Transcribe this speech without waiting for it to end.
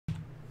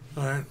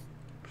All right.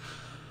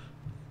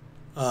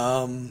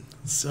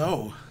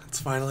 So it's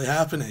finally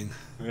happening.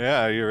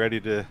 Yeah, are you ready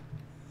to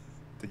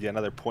get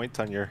another point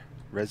on your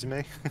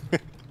resume?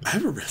 I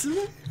have a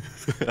resume?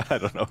 I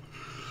don't know.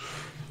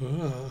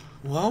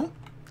 Well,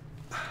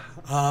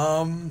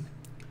 um,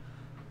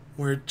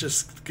 we're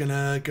just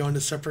gonna go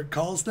into separate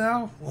calls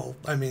now. Well,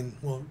 I mean,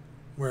 well,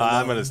 we're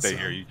I'm gonna alone, stay so.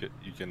 here. You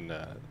can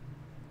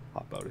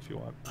hop out if you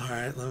want. All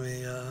right, let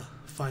me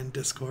find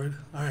Discord.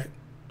 All right,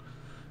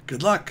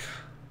 good luck.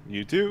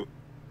 You too.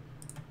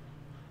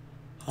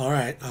 All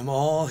right, I'm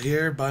all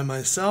here by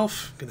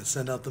myself. Gonna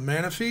send out the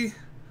mana fee.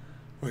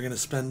 We're gonna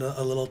spend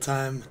a little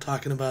time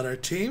talking about our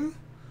team.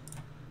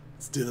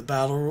 Let's do the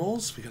battle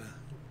rules. We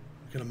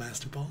got a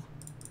master ball.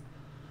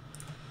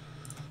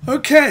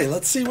 Okay,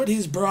 let's see what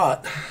he's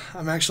brought.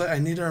 I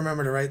need to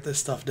remember to write this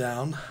stuff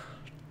down.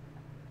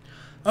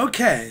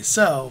 Okay,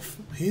 so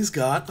he's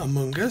got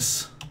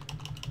Amoongus.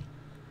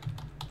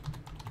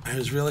 I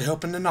was really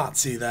hoping to not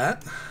see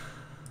that.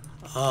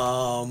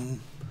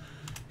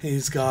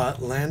 He's got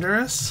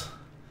Landorus.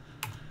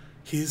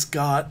 He's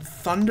got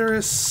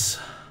Thunderous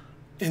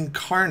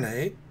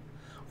Incarnate,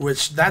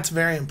 which that's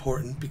very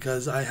important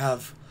because I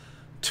have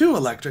two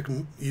electric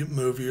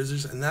move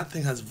users, and that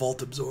thing has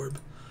Volt Absorb.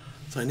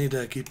 So I need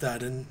to keep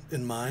that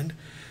in mind.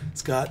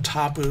 It's got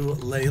Tapu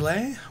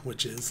Lele,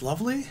 which is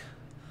lovely.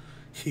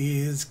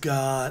 He's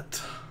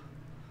got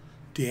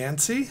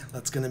Diancie.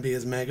 That's going to be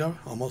his Mega,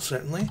 almost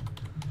certainly.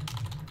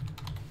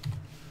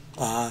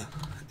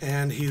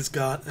 And he's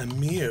got a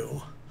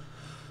Mew.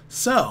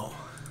 So,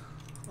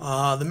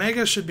 the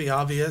Mega should be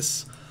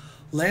obvious.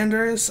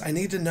 Landorus, I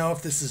need to know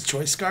if this is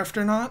Choice Scarfed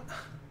or not.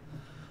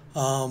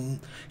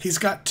 He's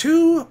got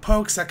two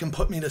pokes that can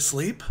put me to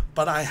sleep,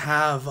 but I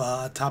have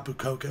Tapu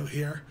Koko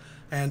here.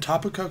 And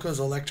Tapu Koko's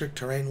electric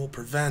terrain will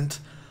prevent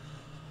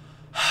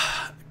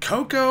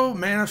Koko,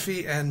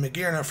 Manaphy, and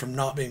Magearna from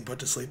not being put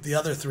to sleep. The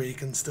other three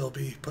can still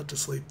be put to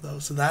sleep, though,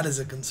 so that is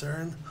a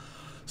concern.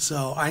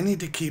 So I need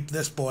to keep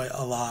this boy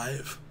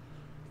alive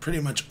pretty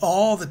much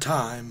all the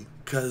time,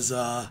 because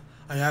I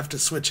have to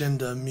switch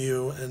into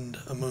Mew and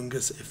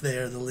Amoongus if they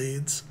are the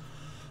leads.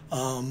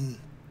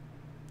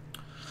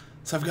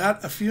 So I've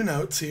got a few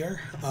notes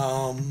here.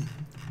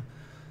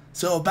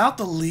 So about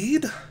the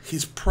lead,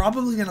 he's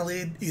probably going to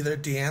lead either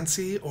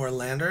Diancie or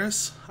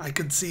Landorus. I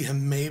could see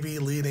him maybe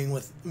leading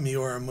with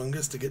Mew or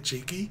Amoongus to get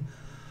cheeky.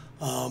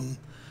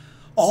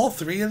 All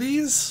three of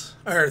these,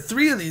 or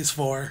three of these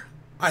four,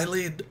 I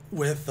lead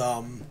with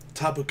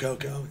Tapu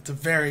Koko. It's a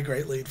very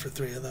great lead for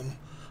three of them.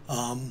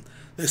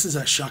 This is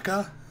a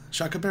Shucca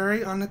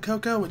Berry on the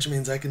Koko, which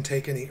means I can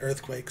take any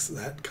Earthquakes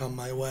that come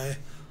my way.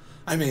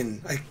 I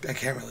mean, I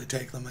can't really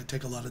take them. I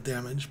take a lot of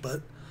damage,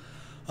 but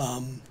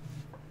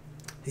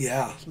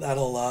yeah,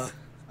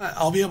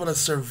 I'll be able to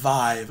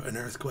survive an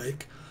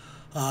Earthquake.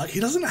 He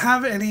doesn't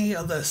have any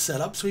of the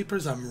setup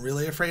sweepers I'm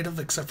really afraid of,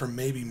 except for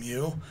maybe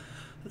Mew.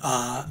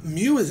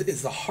 Mew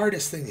is the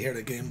hardest thing here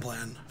to game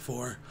plan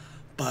for,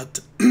 but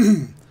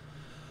he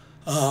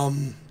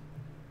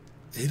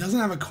doesn't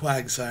have a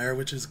Quagsire,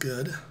 which is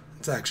good.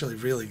 It's actually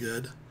really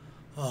good.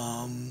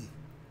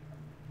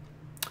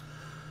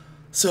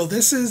 So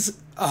this is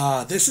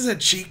a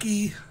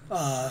cheeky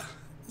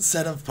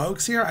set of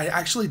pokes here. I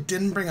actually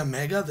didn't bring a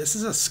Mega. This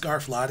is a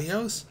Scarf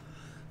Latios.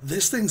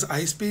 This thing's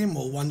Ice Beam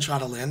will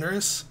one-shot a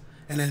Landorus,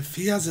 and if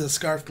he has a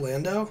Scarfed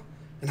Lando,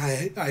 and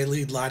I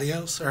lead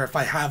Latios, or if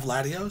I have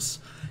Latios,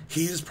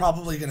 he's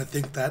probably going to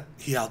think that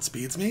he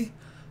outspeeds me,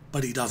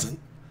 but he doesn't.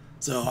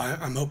 So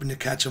I'm hoping to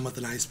catch him with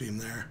an Ice Beam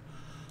there.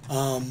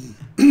 I'm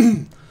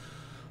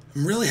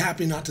really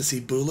happy not to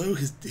see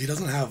Bulu. He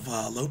doesn't have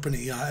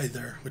Lopunny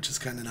either, which is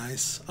kind of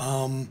nice.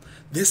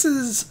 This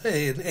is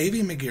an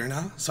AV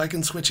Magearna, so I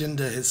can switch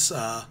into his.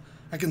 I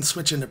can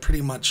switch into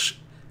pretty much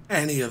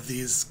any of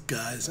these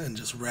guys and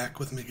just wreck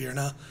with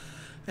Magearna.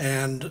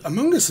 And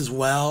Amoongus as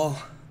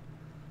well.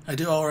 I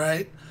do all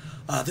right.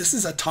 This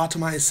is a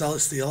Tatamai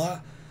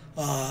Celesteela.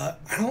 I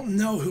don't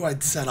know who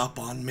I'd set up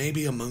on.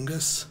 Maybe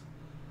Amoongus.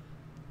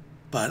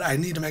 But I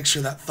need to make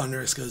sure that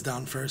Thunderous goes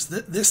down first.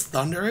 This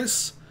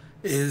Thunderous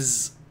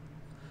is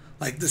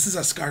like, this is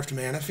a Scarfed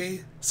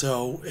Manaphy,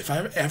 so if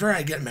I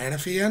get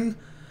Manaphy in,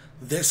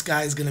 this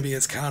guy's going to be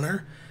his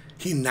counter.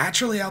 He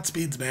naturally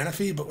outspeeds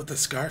Manaphy, but with the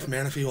Scarf,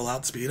 Manaphy will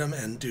outspeed him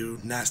and do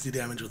nasty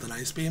damage with an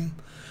Ice Beam.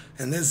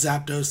 And this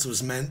Zapdos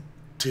was meant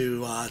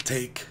to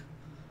take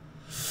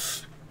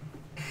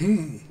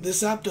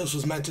this Zapdos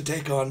was meant to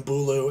take on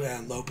Bulu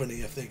and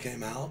Lopunny if they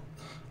came out.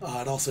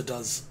 It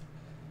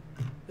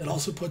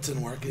also puts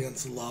in work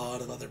against a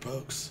lot of other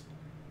pokes.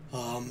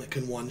 It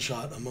can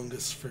one-shot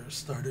Amoongus for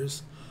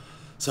starters.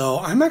 So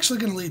I'm actually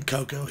going to lead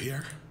Koko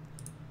here.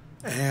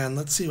 And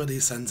let's see what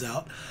he sends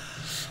out.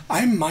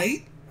 I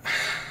might...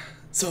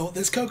 So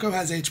this Koko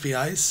has HP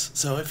Ice.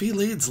 So if he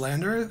leads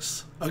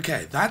Landorus...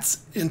 Okay,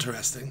 that's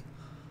interesting.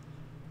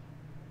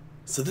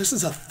 So this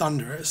is a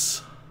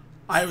Thunderous.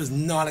 I was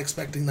not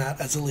expecting that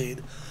as a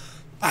lead.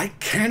 I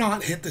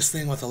cannot hit this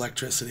thing with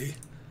electricity.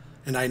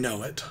 And I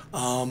know it.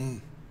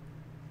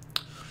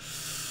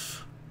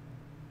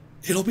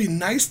 It'll be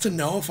nice to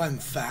know if I'm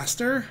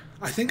faster.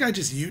 I think I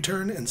just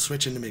U-turn and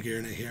switch into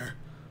Magearna here.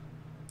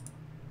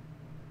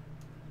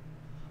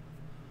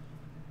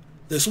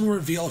 This will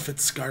reveal if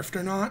it's scarfed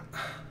or not.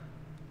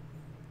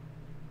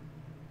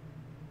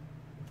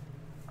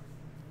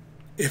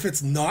 If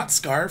it's not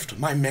scarfed,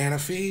 my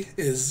Manaphy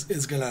is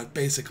going to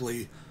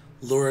basically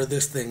lure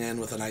this thing in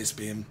with an Ice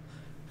Beam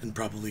and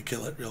probably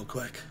kill it real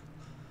quick.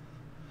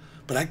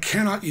 But I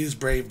cannot use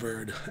Brave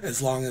Bird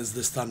as long as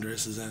this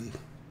Thunderous is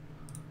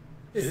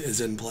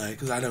in play,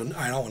 because I don't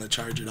want to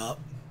charge it up.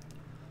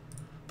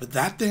 But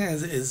that thing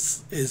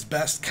is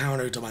best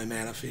counter to my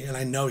Manaphy, and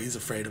I know he's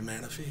afraid of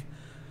Manaphy.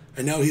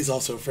 I know he's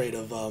also afraid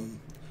of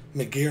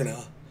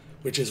Magearna,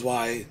 which is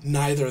why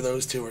neither of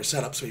those two are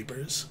setup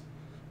sweepers.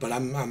 But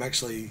I'm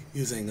actually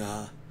using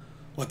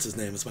what's his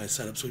name as my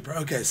setup sweeper.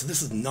 Okay, so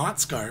this is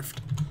not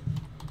scarfed.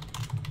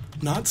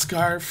 Not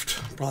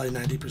scarfed, probably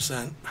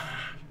 90%.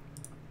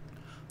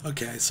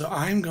 Okay, so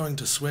I'm going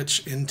to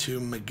switch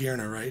into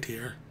Magearna right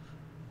here.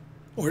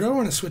 Or do I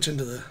want to switch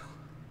into the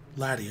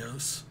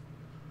Latios?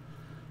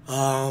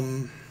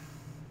 I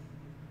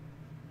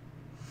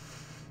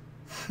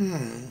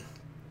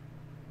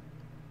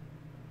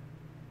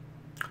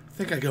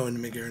think I go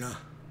into Magearna.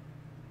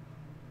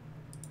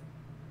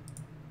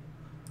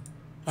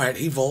 Alright,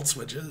 he Volt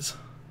switches.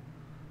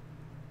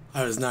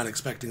 I was not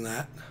expecting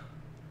that.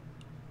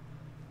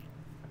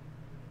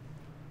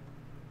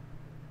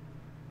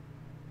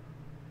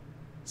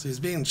 So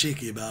he's being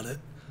cheeky about it.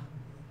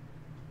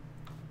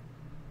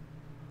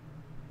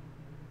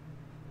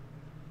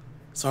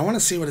 So I want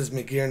to see what his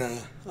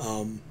Magearna...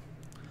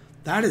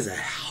 that is a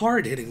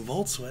hard-hitting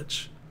Volt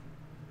switch.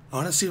 I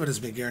want to see what his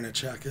Magearna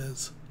check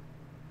is.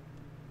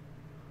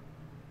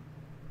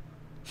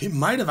 He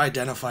might have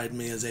identified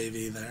me as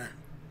AV there.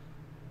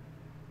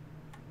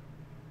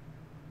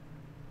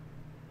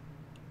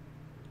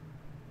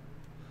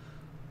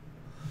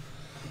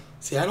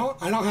 See, I don't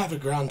have a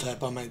ground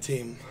type on my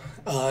team.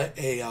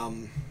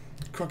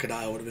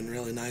 Crocodile would have been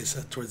really nice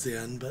towards the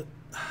end, but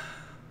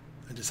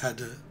I just had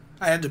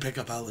to pick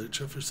up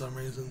Alucha for some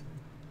reason.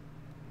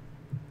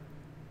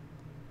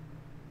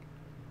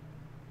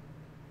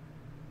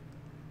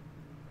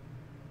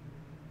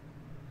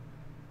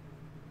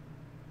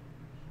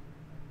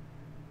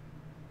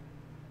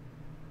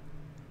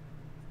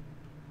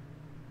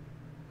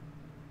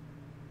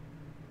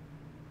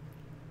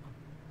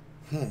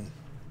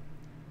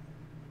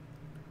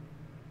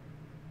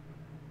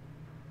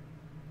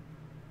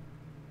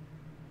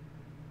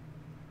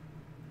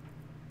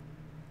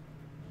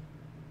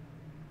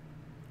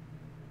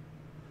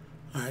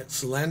 Alright,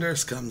 so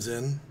Landorus comes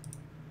in.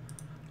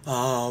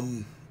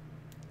 I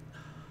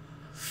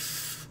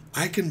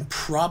can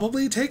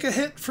probably take a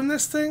hit from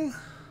this thing.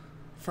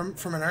 From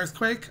an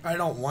Earthquake. I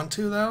don't want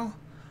to, though.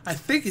 I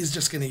think he's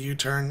just going to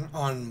U-turn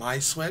on my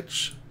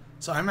switch.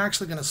 So I'm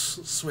actually going to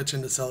switch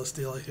into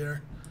Celesteela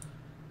here.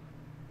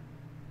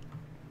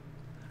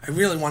 I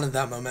really wanted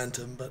that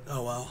momentum, but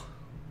oh well.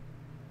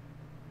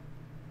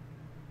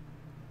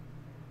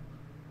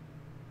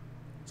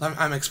 So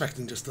I'm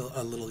expecting just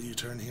a little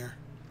U-turn here.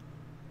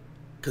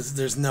 Because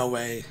there's no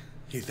way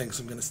he thinks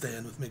I'm going to stay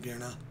in with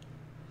Magearna.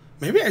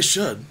 Maybe I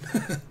should.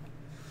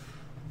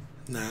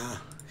 Nah.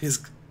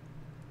 He's...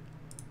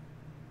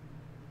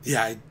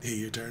 Yeah, he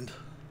U-turned.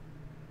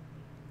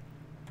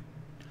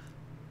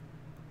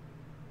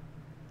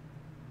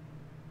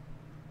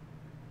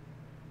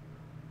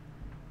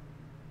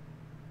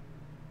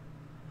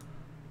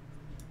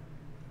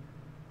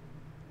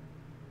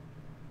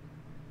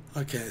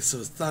 Okay, so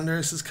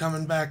Thunderous is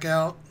coming back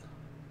out.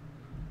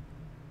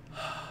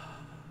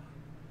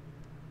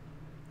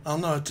 I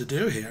don't know what to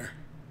do here.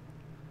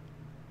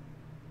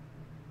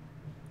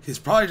 He's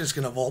probably just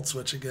going to Volt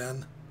Switch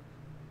again.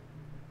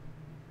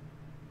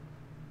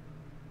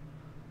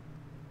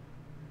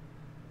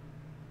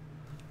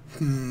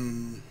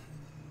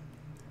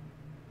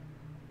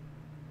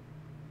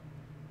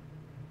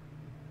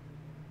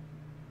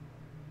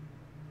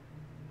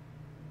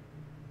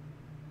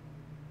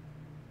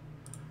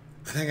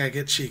 I think I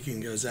get cheeky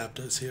and go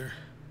Zapdos here.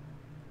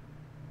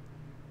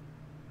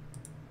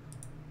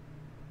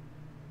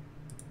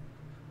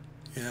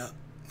 Yeah,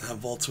 that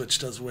Volt Switch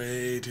does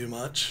way too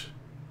much.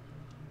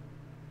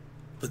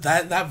 But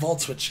that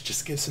Volt Switch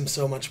just gives him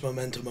so much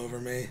momentum over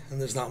me, and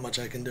there's not much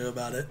I can do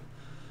about it.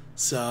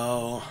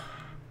 So...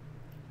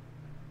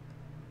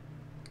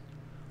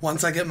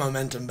 once I get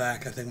momentum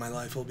back, I think my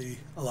life will be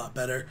a lot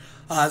better.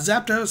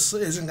 Zapdos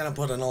isn't going to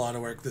put in a lot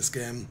of work this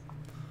game.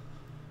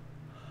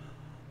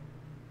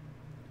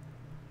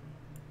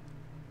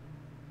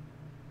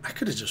 I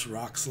could have just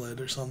Rock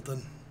Slid or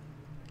something.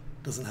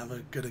 Doesn't have a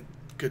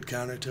good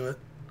counter to it.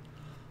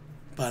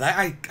 But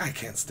I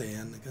can't stay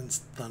in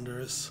against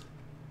Thunderous.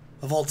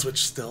 A Volt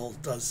Switch still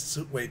does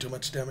way too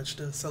much damage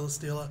to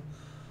Celesteela.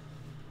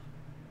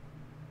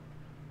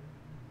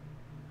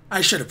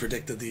 I should have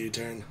predicted the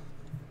U-turn.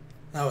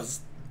 That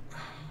was...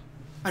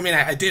 I mean,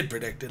 I did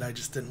predict it. I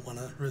just didn't want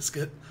to risk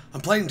it.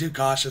 I'm playing too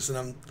cautious, and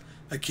I'm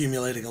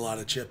accumulating a lot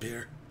of chip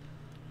here.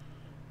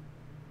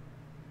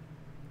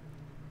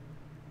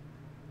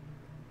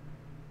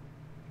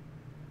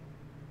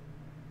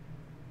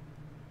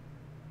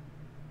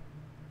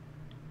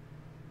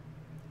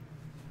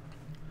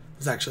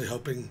 was actually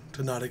hoping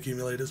to not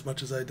accumulate as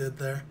much as I did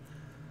there.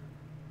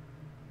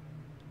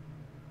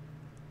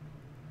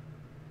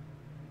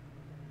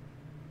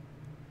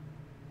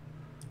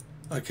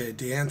 Okay,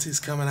 Diancy's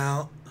coming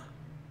out.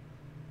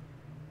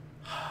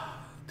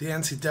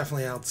 Diancy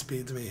definitely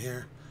outspeeds me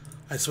here.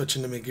 I switch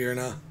into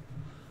Magearna.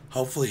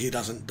 Hopefully he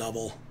doesn't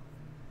double.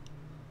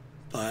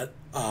 But,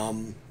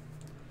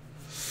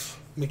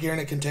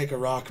 Magearna can take a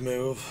rock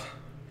move.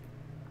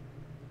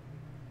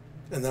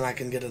 And then I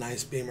can get an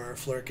Ice Beam or a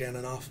Flare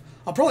Cannon off.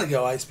 I'll probably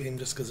go Ice Beam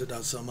just because it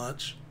does so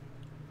much.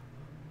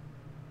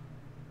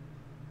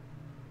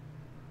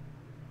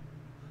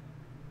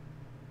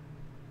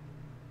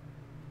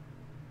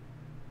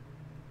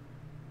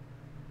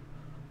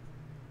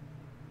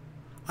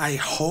 I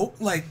hope,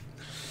 like,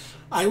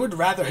 I would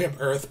rather hit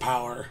Earth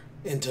Power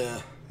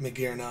into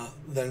Magearna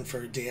than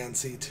for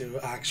Diancy to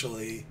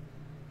actually,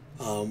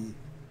 or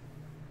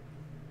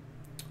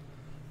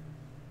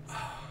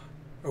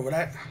would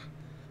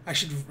I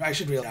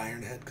should really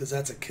Iron Head, because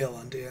that's a kill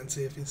on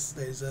Diancy if he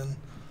stays in.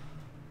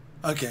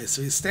 Okay,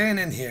 so he's staying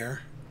in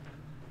here.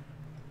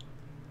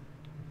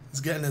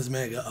 He's getting his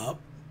Mega up.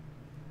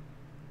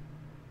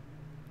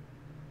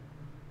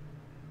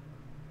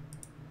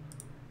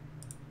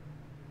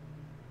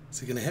 Is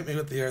he going to hit me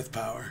with the Earth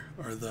Power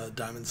or the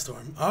Diamond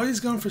Storm? Oh, he's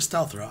going for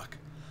Stealth Rock.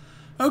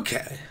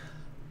 Okay.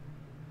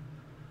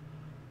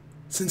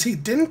 Since he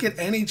didn't get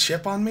any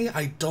chip on me,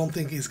 I don't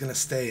think he's going to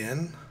stay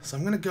in. So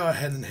I'm going to go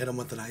ahead and hit him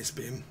with an Ice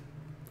Beam.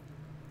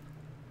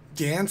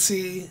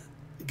 Diancy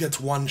gets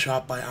one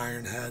shot by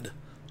Iron Head.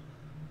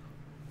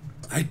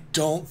 I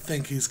don't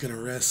think he's going to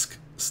risk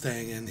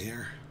staying in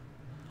here.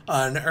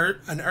 An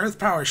Earth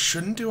Power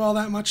shouldn't do all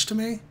that much to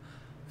me.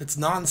 It's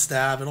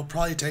non-stab. It'll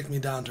probably take me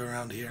down to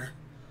around here.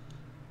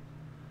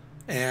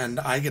 And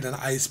I get an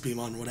Ice Beam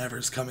on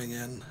whatever's coming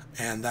in,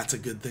 and that's a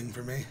good thing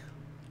for me.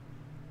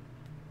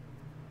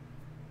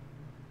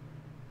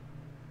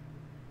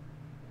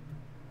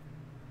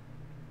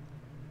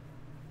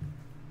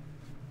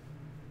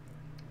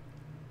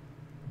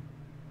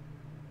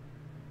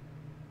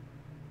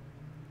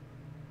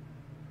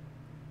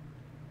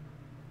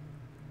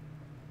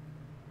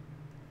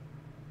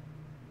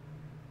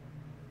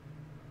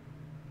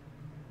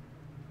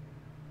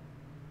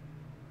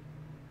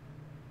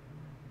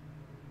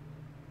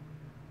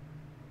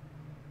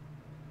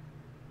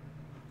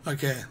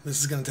 Okay, this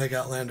is going to take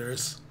out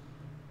Landorus.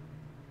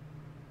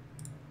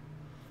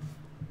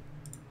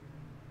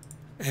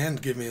 And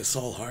give me a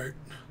Soul Heart.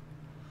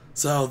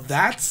 So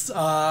that's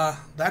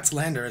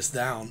Landorus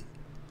down.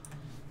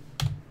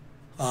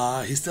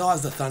 He still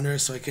has the Thunder,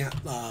 so he can't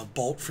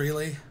bolt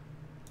freely.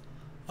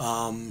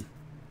 That's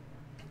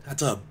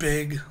a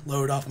big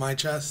load off my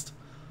chest.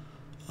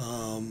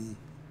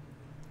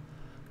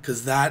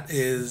 Because that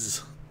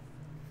is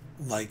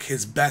like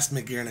his best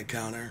Magearna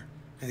counter,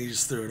 and he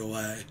just threw it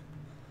away.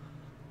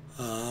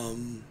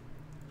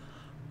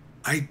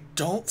 I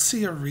don't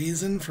see a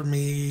reason for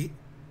me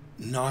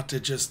not to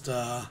just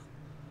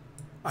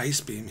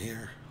Ice Beam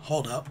here.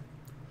 Hold up.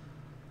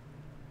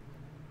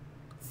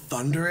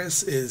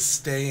 Thunderous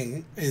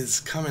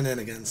is coming in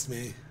against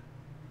me.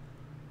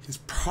 He's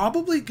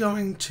probably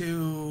going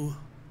to...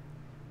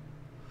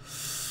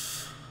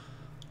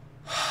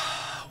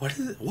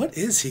 What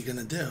is he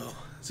gonna do?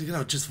 Is he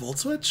gonna just Volt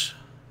Switch?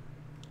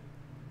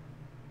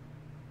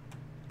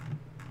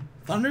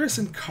 Thunderous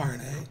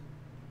Incarnate.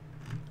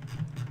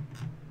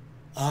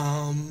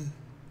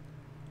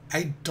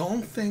 I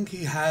don't think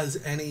he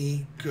has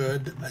any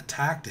good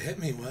attack to hit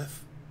me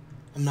with.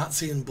 I'm not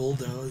seeing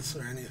Bulldoze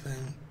or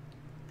anything.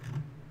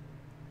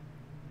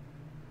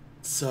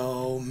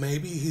 So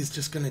maybe he's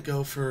just going to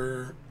go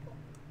for...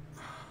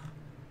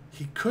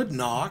 He could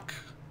knock.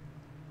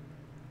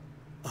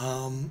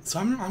 So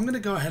I'm going to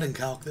go ahead and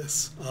calc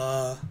this.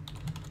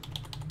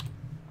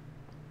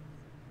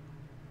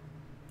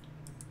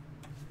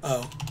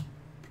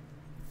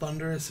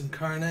 Thunderous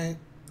Incarnate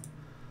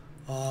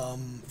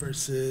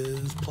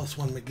versus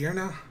 +1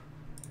 Magearna.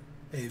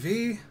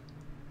 AV.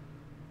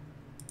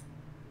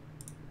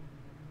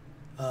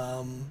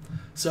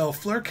 So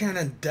Flare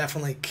Cannon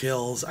definitely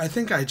kills. I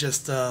think I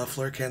just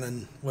Flare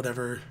Cannon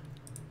whatever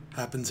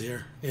happens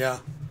here. Yeah.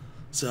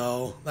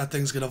 So that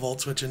thing's going to Volt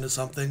Switch into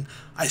something.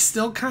 I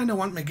still kind of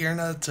want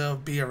Magearna to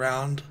be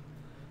around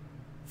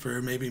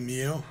for maybe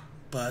Mew,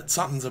 but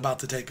something's about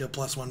to take a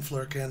 +1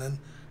 Flare Cannon,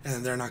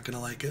 and they're not going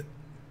to like it.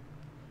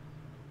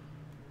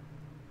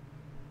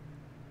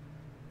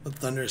 But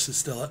Thunderous is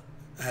still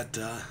at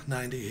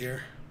 90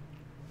 here.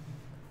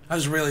 I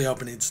was really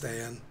hoping he'd stay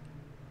in.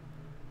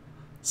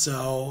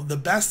 So the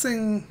best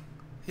thing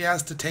he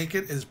has to take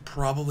it is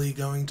probably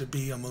going to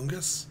be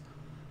Amoonguss.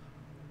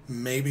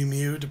 Maybe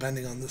Mew,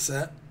 depending on the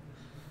set.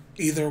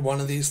 Either one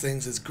of these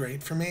things is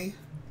great for me.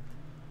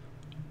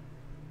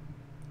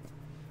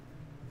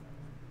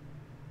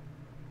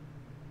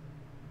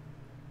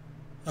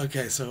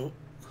 Okay, so...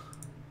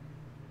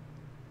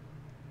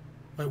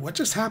 Wait, what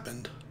just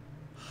happened?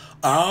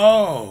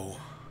 Oh!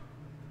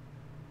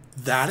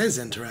 That is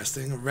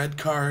interesting. A red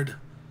card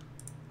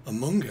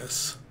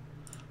Amoonguss.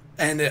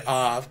 And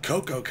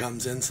Coco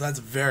comes in, so that's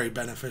very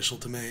beneficial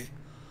to me.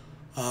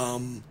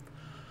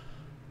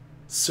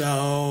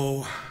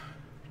 So,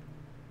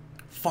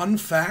 fun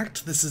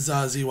fact, this is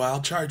Z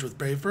Wild Charge with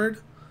Brave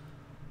Bird.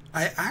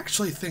 I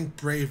actually think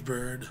Brave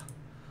Bird,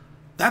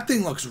 that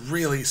thing looks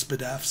really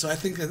Spadef, so I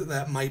think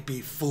that might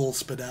be full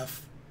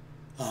Spadef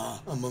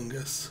Among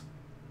Us.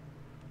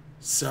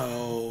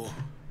 So,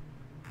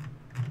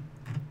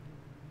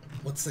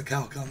 what's the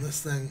calc on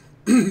this thing?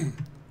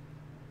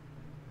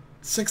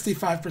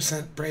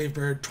 65% Brave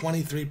Bird,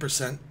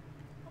 23%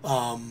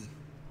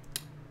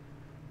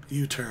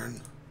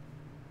 U-turn.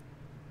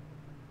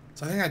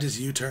 So I think I just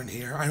U-turn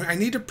here. I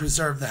need to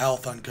preserve the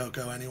health on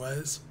Coco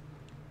anyways.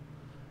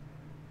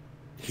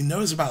 He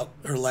knows about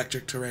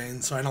electric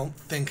terrain, so I don't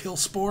think he'll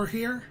spore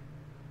here.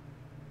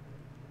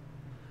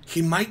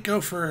 He might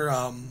go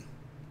for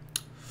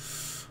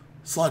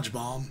Sludge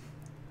Bomb.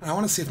 I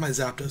want to see if my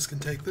Zapdos can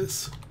take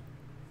this.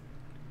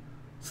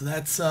 So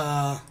that's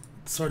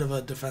sort of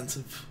a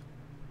defensive...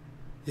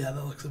 Yeah,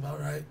 that looks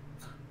about right.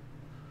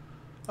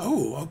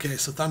 Oh, okay,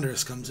 so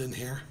Thundurus comes in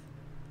here.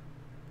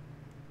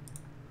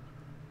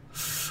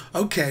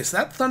 Okay, so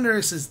that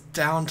Thundurus is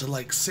down to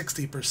like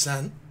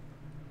 60%.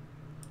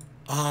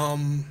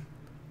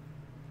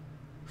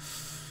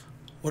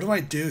 What do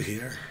I do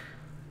here?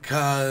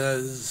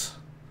 Because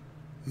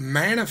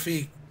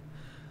Manaphy...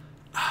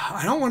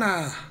 I don't want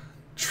to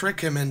trick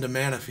him into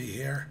Manaphy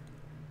here.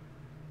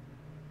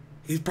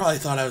 He probably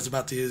thought I was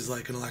about to use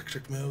like an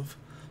electric move.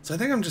 So I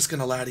think I'm just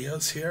going to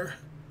Latios here.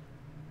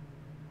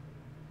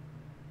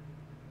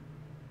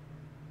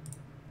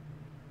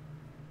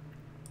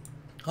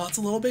 Oh, it's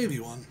a little baby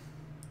one.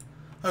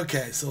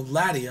 Okay, so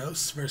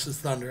Latios versus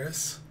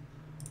Thundurus.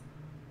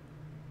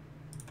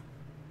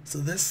 So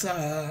this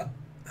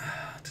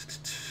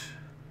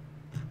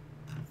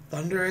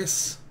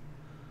Thundurus,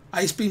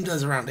 Ice Beam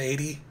does around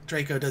 80.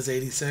 Draco does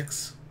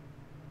 86.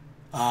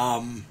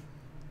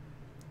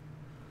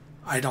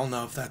 I don't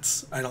know if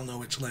that's... I don't know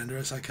which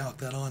Landorus I calc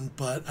that on,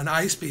 but an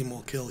Ice Beam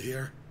will kill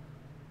here.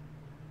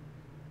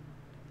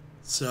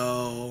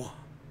 So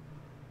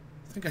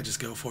I think I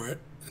just go for it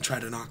and try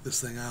to knock this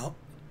thing out.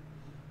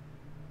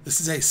 This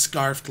is a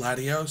Scarfed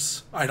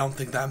Latios. I don't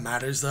think that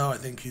matters, though. I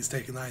think he's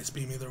taking the Ice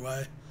Beam either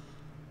way.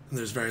 And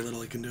there's very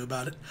little he can do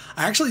about it.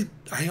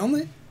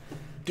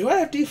 Do I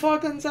have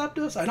Defog on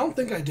Zapdos? I don't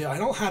think I do. I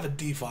don't have a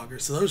Defogger,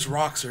 so those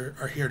rocks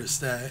are here to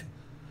stay.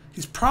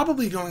 He's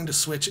probably going to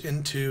switch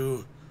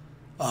into...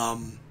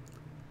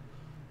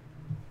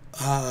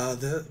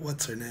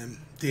 what's her name?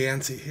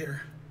 Diancie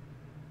here.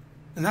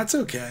 And that's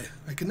okay.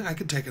 I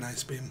can take an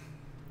Ice Beam.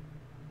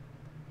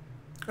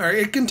 Or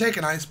it can take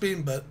an Ice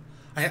Beam, but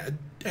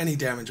any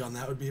damage on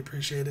that would be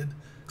appreciated.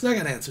 Because I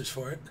got answers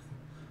for it.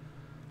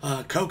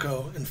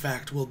 Coco, in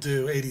fact, will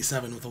do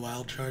 87 with a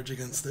Wild Charge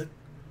against it.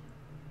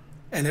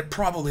 And it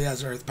probably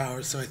has Earth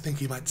Power, so I think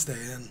he might stay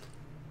in.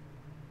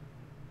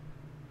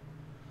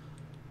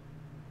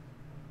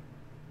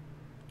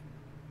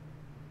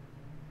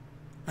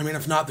 I mean,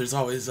 if not, there's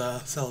always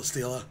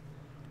Celesteela.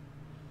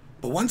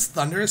 But once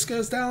Thundurus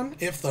goes down,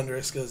 if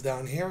Thundurus goes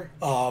down here,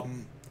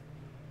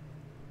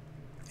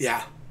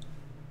 yeah.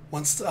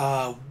 Once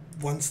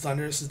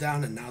Thundurus is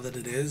down, and now that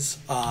it is,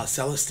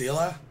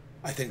 Celesteela,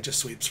 I think just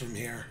sweeps from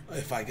here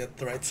if I get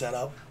the right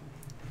setup.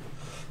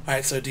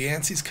 Alright, so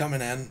Diancie's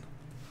coming in.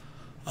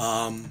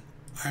 I'm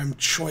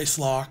choice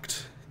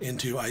locked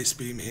into Ice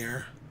Beam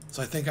here.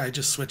 So I think I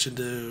just switch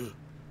into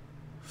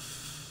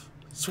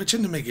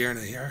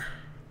Magearna here.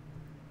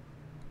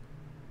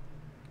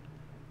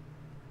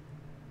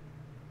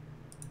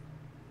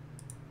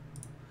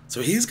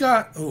 So he's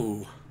got...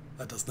 Ooh,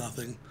 that does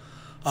nothing.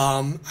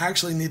 I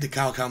actually need to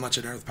calc how much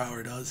an Earth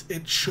Power does.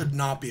 It should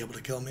not be able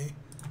to kill me.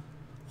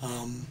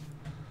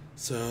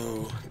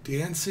 So,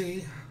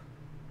 Diancie,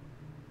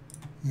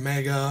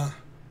 Mega,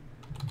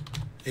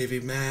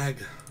 AV Mag.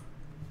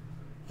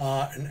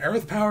 An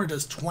Earth Power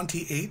does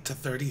 28 to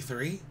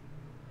 33.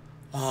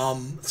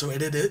 So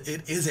it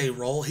is a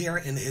roll here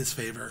in his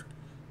favor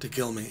to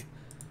kill me.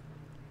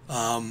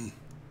 How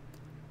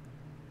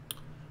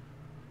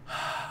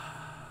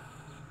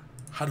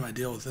do I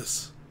deal with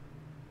this?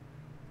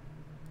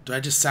 Do I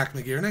just sack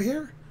Magearna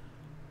here?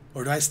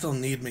 Or do I still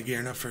need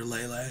Magearna for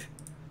Lele? I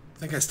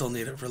think I still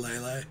need it for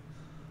Lele.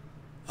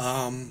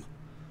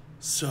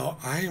 So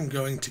I am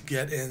going to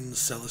get in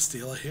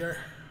Celesteela here.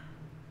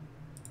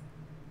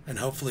 And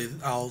hopefully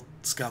I'll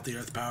scout the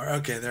Earth Power.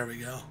 Okay, there we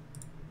go.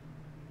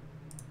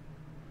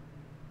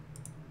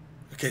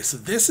 Okay, so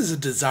this is a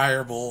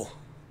desirable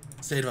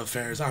state of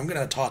affairs. I'm going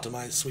to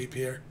Tauntaumize Sweep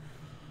here.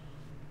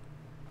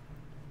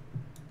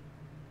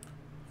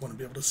 I want to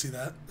be able to see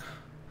that.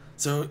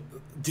 So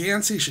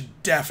Diancie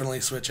should definitely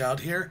switch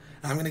out here.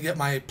 I'm going to get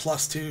my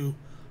 +2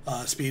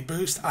 speed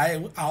boost.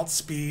 I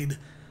outspeed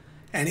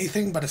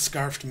anything but a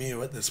Scarfed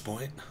Mew at this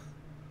point.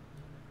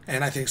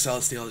 And I think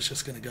Celesteela is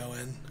just going to go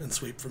in and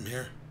sweep from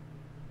here.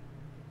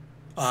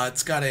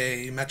 It's got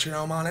a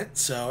metronome on it,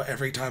 so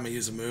every time I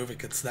use a move, it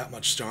gets that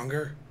much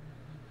stronger.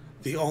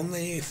 The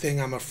only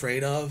thing I'm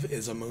afraid of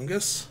is Among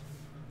Us.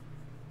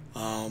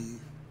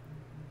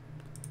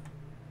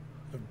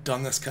 I've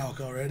done this calc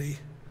already.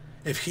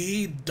 If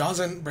he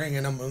doesn't bring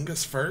in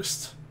Amoonguss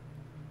first,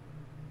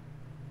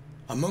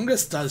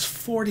 Amoonguss does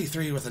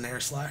 43 with an air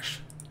slash.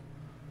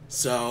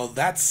 So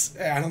that's,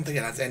 I don't think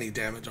it has any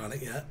damage on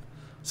it yet.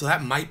 So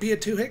that might be a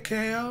 2-hit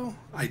KO.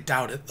 I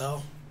doubt it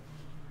though.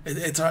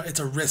 It's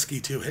a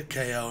risky 2-hit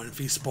KO, and if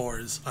he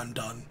spores, I'm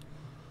done.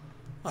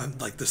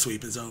 Like the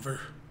sweep is over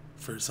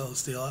for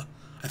Celesteela.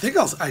 I think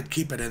I'd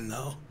keep it in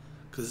though,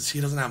 because he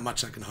doesn't have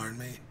much that can harm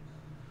me.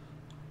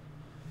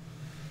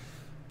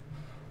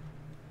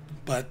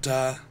 But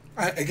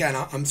again,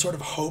 I'm sort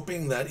of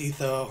hoping that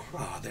Etho.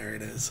 Oh, there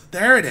it is.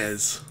 There it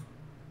is.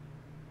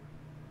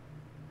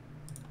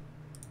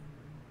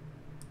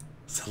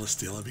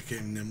 Celesteela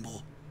became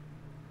nimble.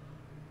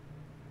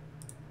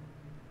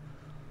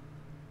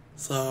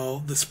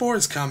 So the spore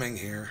is coming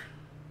here,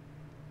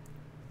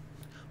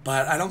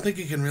 but I don't think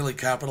you can really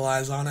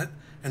capitalize on it,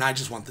 and I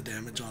just want the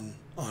damage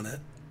on it.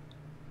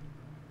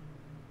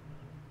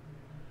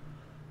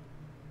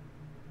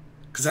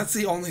 Because that's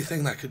the only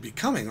thing that could be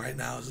coming right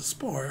now is a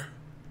spore.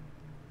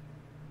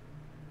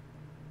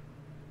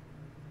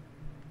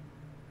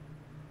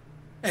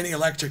 Any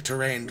electric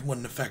terrain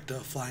wouldn't affect a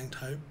flying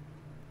type.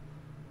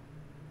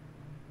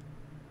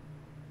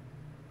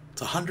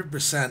 It's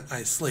 100%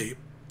 I sleep.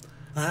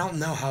 I don't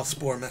know how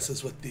spore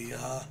messes with the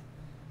I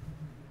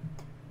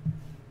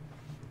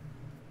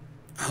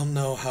don't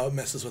know how it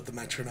messes with the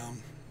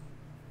metronome.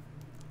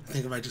 I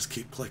think if I just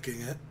keep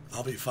clicking it,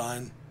 I'll be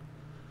fine.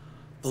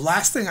 The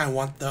last thing I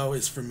want though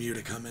is for Mew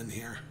to come in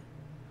here.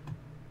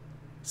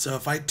 So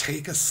if I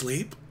take a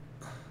sleep,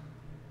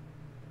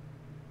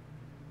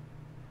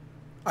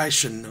 I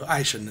shouldn't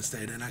have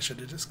stayed in. I should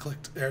have just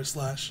clicked air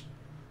slash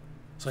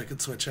so I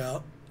could switch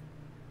out.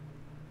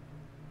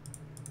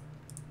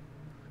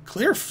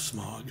 Clear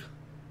Smog.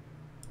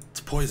 It's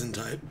poison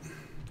type.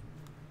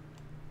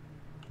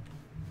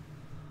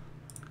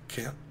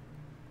 Can't.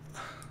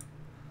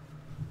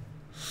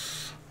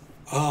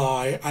 Oh,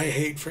 I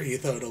hate for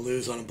Etho to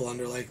lose on a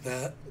blunder like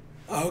that.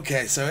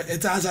 Okay, so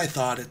it's as I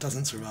thought. It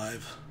doesn't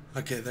survive.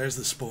 Okay, there's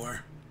the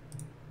spore.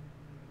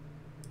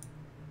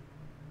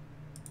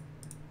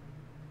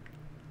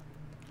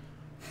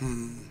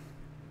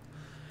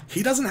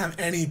 He doesn't have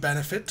any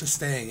benefit to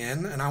staying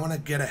in, and I want to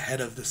get ahead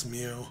of this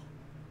Mew.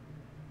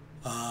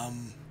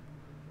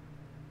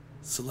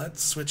 So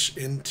let's switch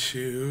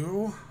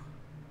into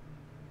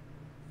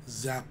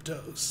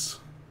Zapdos.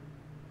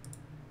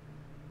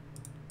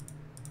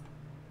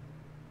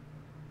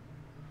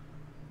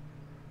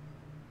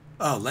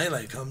 Oh,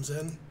 Lele comes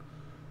in.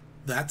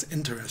 That's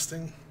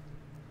interesting.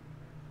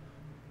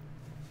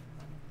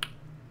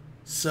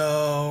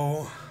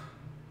 So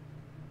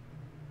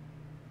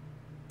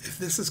if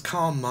this is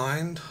Calm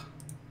Mind,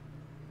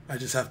 I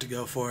just have to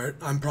go for it.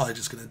 I'm probably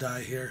just going to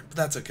die here, but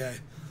that's okay.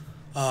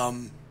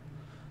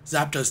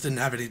 Zapdos didn't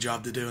have any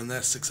job to do in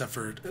this except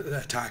for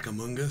attack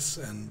Amoonguss,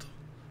 and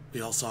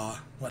we all saw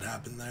what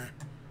happened there.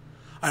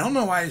 I don't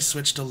know why I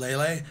switched to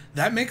Lele.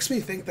 That makes me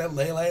think that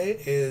Lele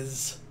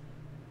is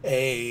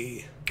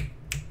a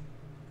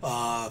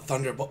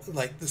Thunderbolt.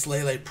 Like, this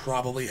Lele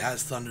probably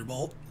has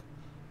Thunderbolt.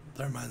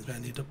 That reminds me, I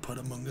need to put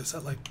Amoonguss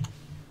at like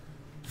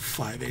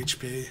 5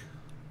 HP.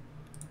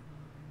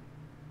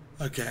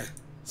 Okay,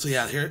 so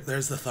yeah,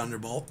 there's the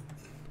Thunderbolt.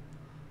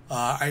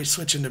 I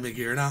switch into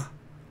Magearna.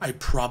 I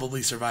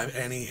probably survive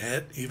any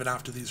hit, even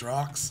after these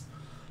rocks.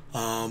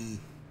 Floor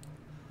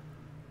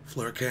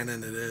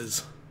Cannon it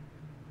is.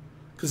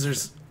 Because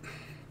there's...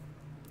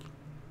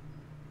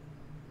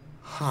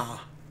 Huh.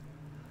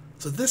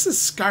 So this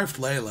is Scarfed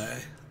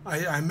Lele.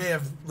 I may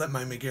have let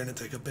my Magearna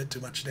take a bit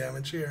too much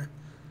damage here.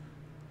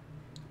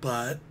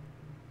 But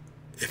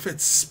if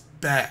it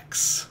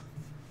specs,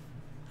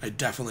 I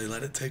definitely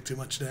let it take too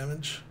much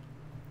damage.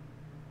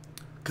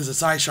 Because a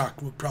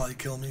Psyshock would probably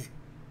kill me.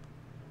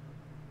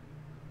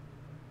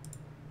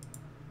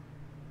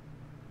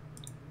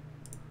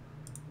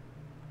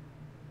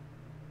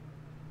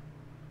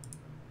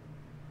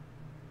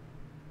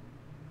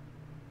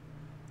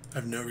 I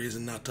have no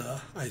reason not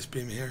to Ice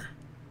Beam here.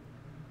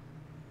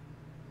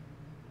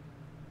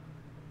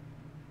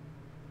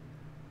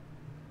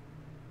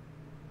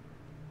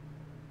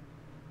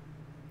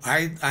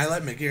 I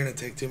let Magearna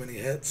take too many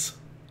hits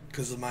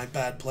because of my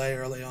bad play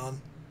early on.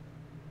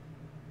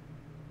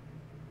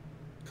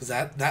 Because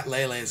that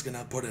Lele is going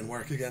to put in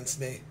work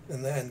against me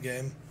in the end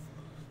game.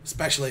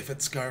 Especially if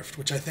it's Scarfed,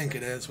 which I think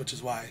it is, which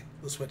is why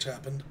the switch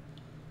happened.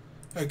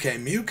 Okay,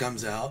 Mew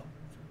comes out.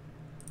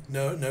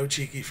 No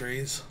cheeky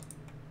freeze.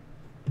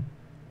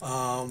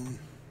 I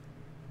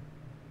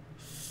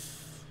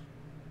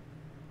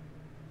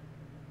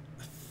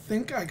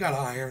think I got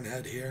an Iron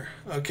Head here.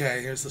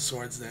 Okay, here's the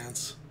Swords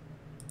Dance.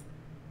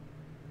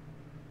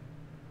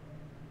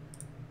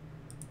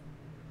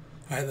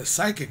 Alright, the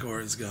Psychic Ore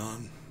is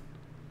gone.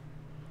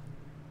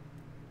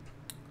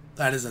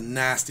 That is a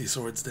nasty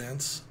Swords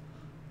Dance.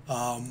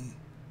 I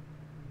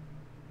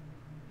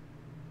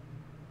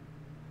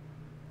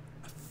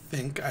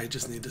think I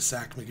just need to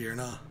sack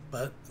Magearna,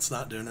 but it's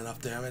not doing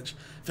enough damage.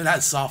 If it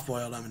has Soft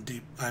Boiled,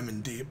 I'm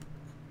in deep.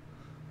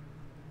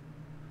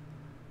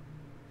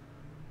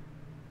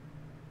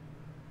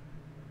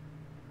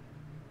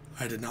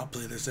 I did not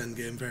play this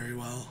endgame very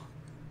well.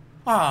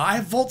 Ah, I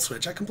have Volt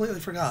Switch. I completely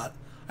forgot.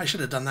 I should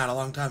have done that a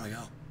long time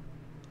ago.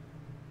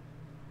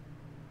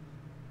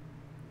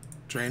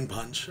 Drain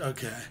Punch.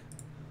 Okay.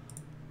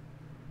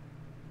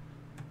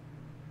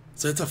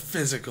 So it's a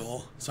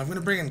physical. So I'm going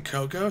to bring in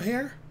Coco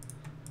here.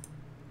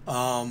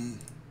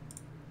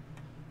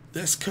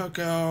 This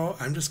Coco,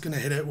 I'm just going to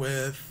hit it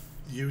with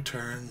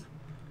U-turn.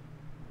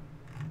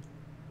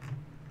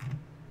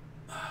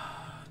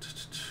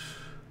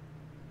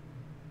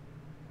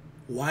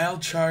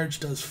 Wild Charge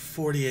does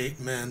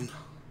 48 min.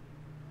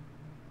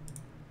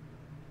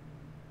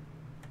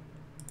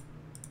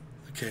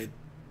 Okay,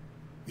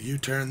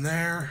 U-turn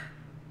there.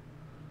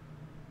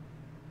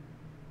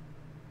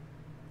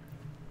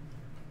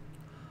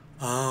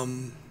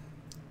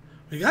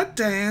 We got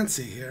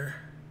Dancy here.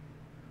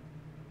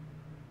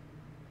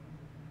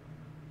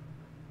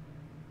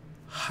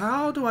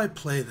 How do I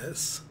play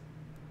this?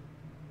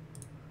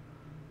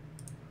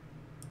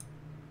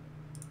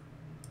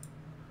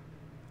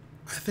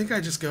 I think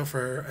I just go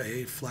for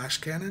a flash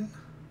cannon.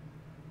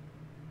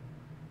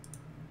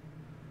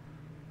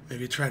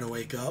 Maybe try to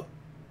wake up.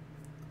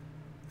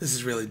 This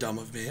is really dumb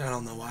of me. I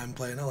don't know why I'm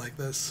playing it like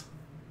this.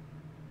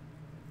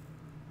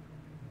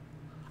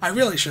 I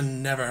really should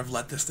never have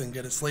let this thing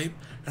get asleep,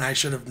 and I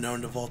should have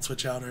known to Volt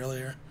Switch out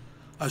earlier.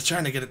 I was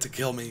trying to get it to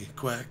kill me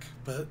quick,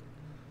 but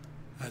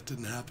that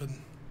didn't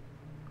happen.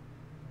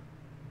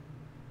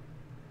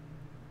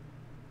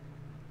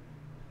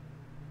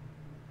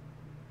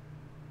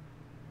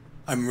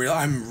 I'm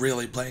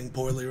really playing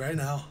poorly right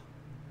now.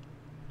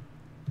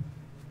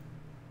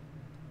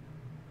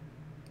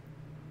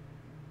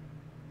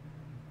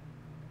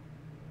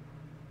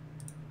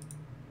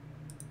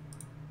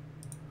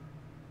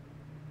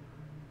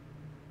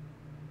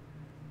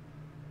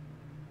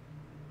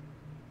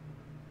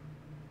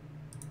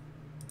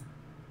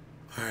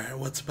 Alright,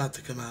 what's about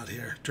to come out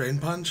here? Drain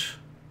Punch?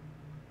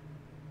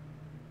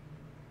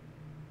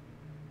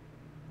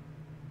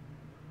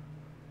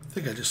 I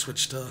think I just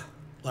switched to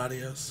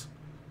Latios.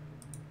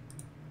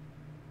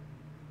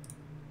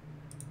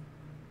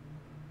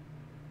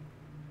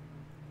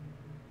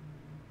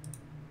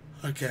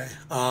 Okay,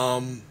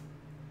 I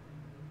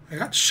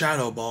got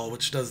Shadow Ball,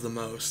 which does the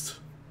most.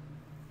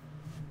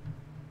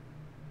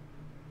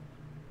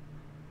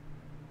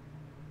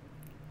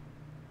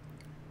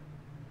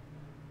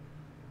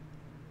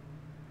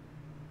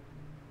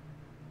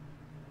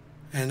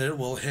 And it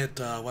will hit,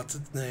 what's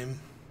its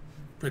name,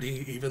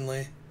 pretty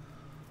evenly.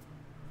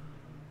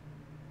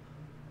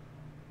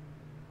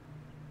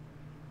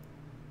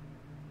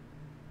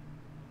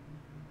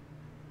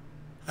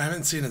 I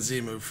haven't seen a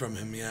Z move from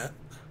him yet.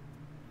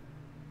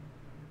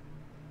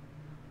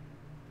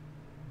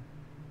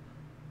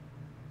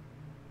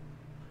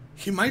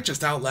 He might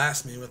just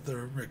outlast me with the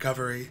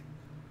recovery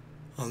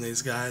on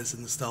these guys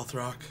in the Stealth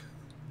Rock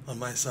on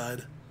my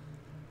side.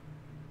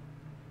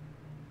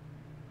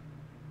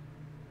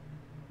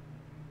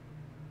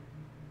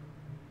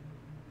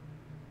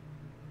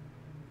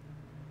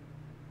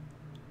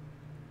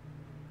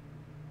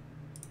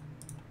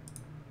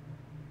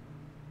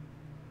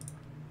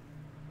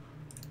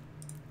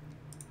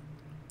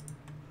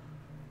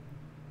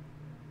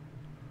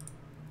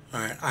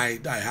 Alright, I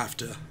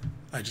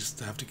just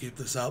have to keep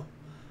this up.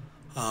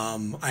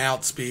 I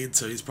outspeed,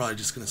 so he's probably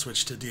just going to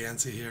switch to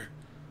Diancie here.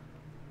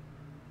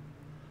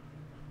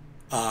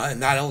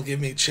 And that'll give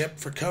me chip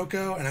for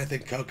Coco, and I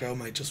think Coco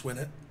might just win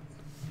it.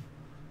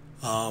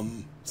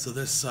 So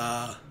this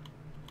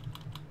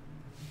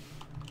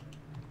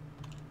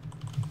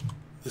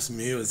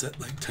Mew is at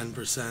like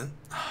 10%.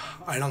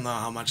 I don't know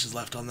how much is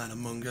left on that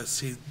Amoonguss.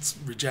 He's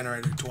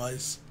regenerated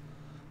twice.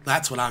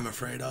 That's what I'm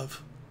afraid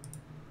of.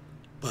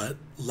 But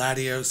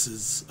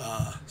Latios'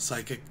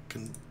 Psychic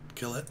can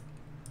kill it.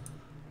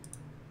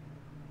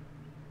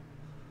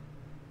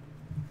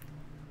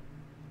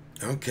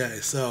 Okay,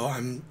 so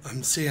I'm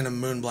seeing a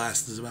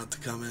Moonblast is about to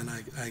come in,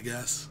 I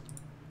guess.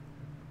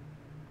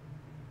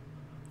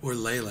 Or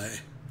Lele.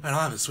 I don't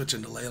have to switch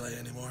into Lele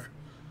anymore.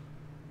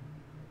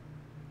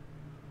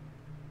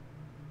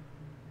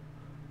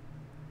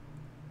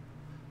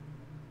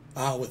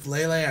 With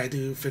Lele, I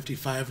do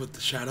 55 with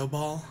the Shadow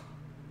Ball.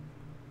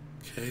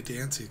 Okay,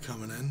 Dancy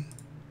coming in.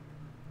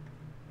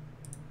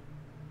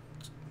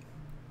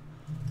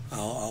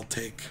 I'll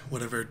take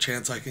whatever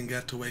chance I can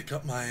get to wake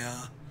up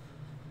my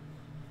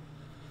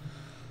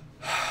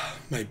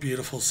my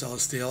beautiful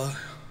Celesteela.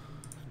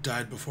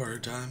 Died before her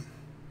time.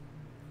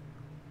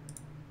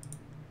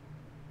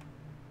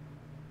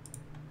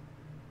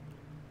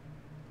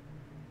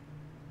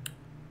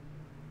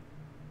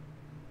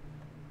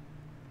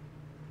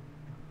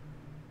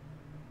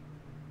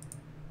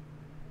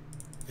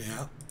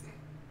 Yeah.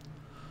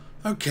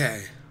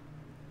 Okay.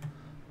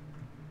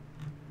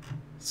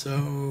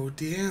 So,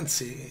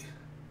 Diancie.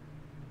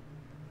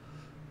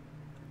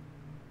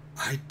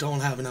 I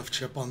don't have enough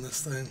chip on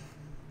this thing.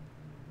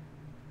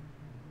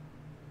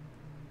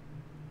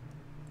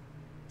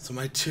 So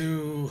my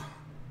two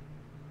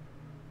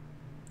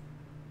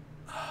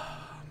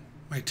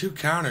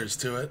counters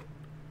to it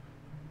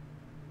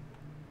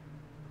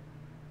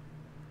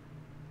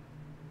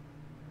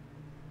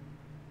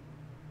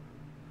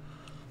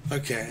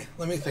Okay,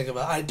 let me think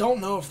about it. I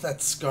don't know if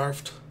that's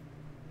scarfed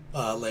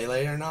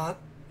Lele or not.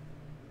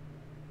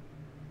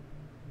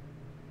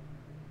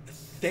 I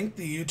think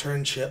the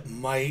U-turn chip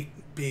might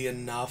be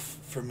enough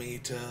for me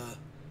to,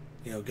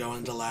 go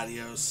into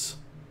Latios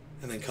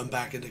and then come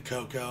back into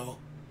Coco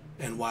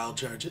and wild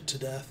charge it to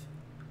death.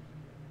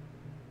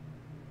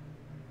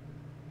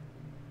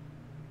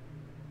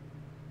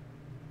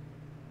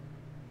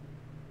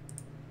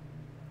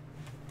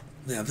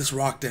 Yeah, this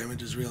rock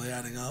damage is really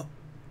adding up.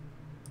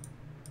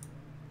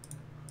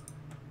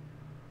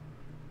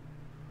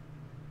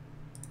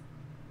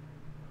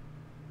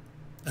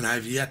 And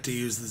I've yet to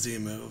use the Z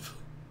move.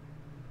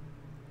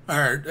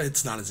 Or,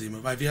 it's not a Z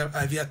move. I've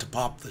yet to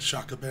pop the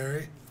Shaka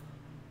Berry.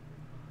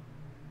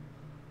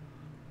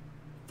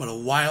 But a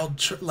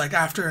wild, like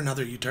after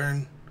another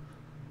U-turn,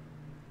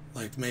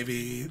 like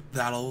maybe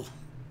that'll,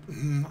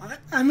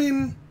 I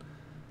mean,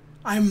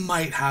 I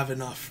might have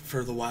enough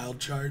for the wild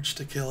charge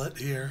to kill it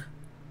here.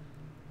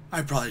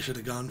 I probably should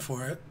have gone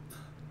for it.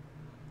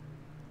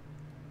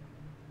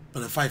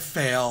 But if I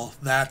fail,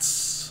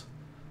 that's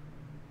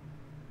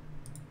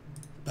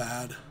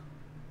bad.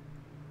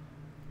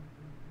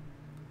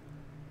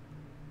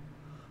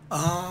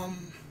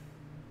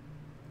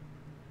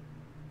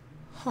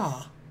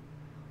 Huh.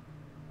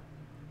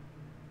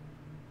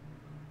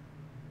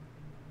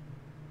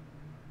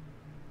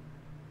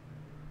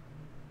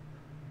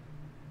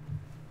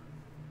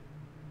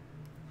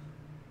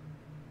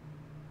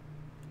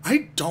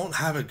 I don't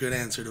have a good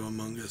answer to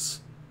Among Us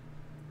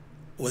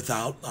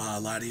without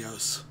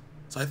Latios.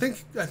 So I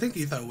think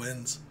Etho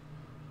wins.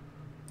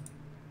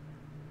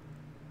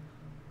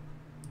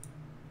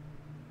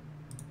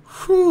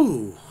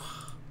 Whew.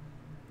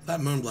 That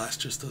Moonblast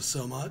just does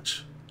so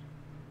much.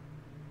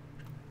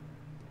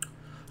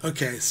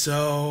 Okay,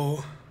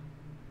 so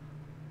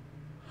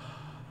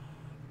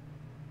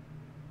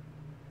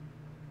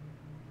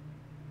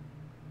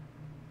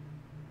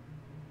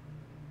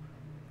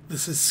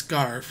this is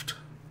scarfed.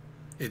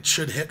 It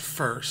should hit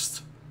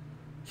first.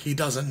 He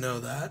doesn't know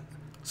that,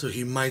 so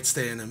he might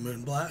stay in a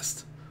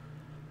Moonblast.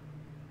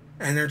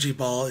 Energy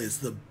Ball is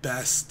the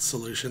best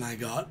solution I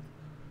got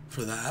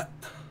for that.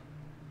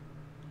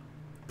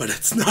 But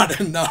it's not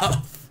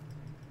enough.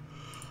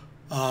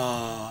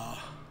 Yeah,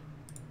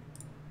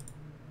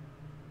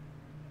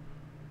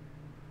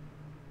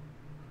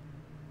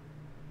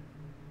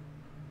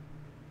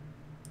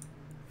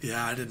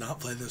 I did not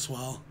play this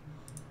well.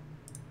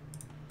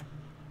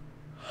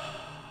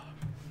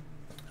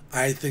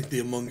 I think the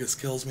Among Us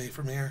kills me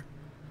from here.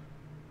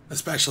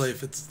 Especially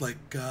if it's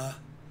like the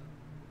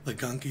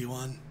gunky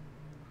one.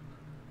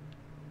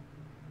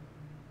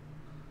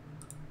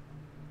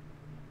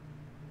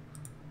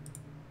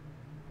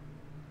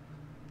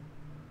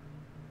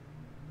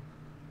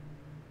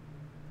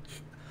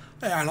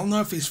 I don't know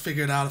if he's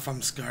figured out if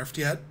I'm scarfed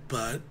yet,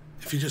 but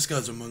if he just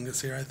goes Among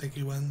Us here, I think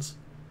he wins.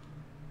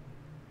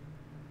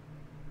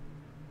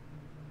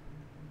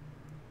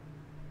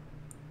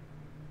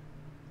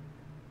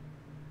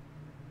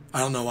 I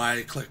don't know why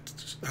I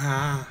clicked.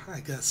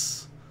 I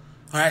guess.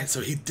 Alright, so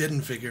he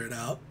didn't figure it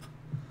out.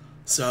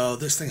 So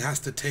this thing has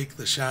to take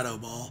the Shadow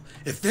Ball.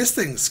 If this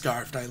thing's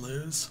scarfed, I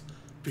lose.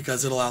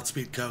 Because it'll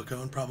outspeed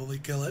Coco and probably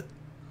kill it.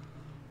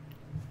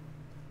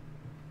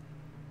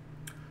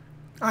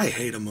 I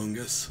hate Among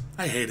Us.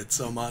 I hate it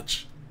so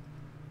much.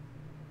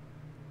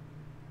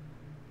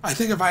 I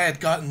think if I had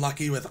gotten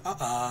lucky with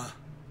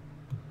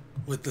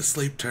the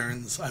sleep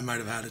turns, I might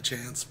have had a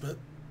chance, but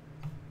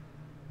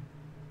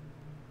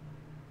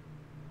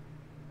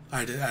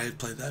I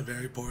played that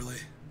very poorly.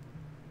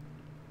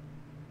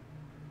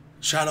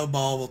 Shadow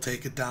Ball will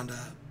take it down to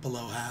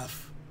below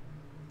half.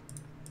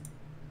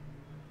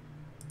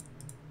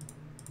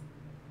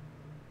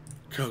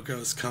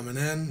 Coco's coming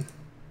in.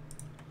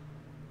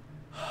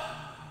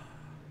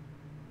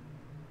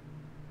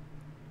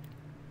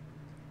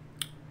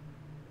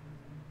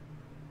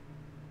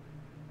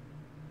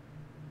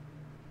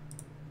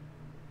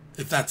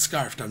 If that's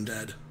scarfed, I'm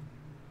dead.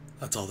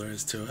 That's all there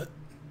is to it.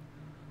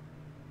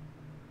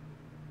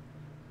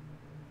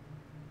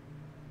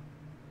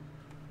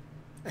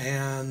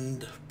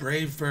 And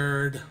Brave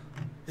Bird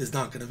is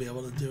not going to be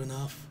able to do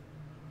enough.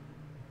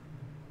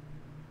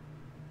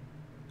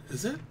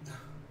 Is it?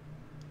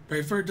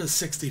 Brave Bird does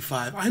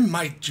 65. I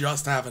might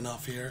just have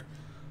enough here.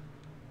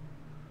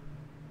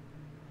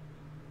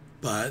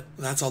 But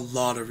that's a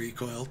lot of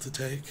recoil to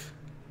take.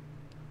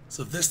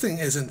 So if this thing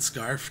isn't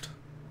scarfed...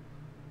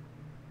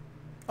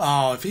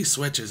 Oh, if he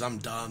switches, I'm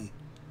done.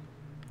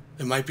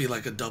 It might be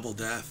like a double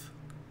death.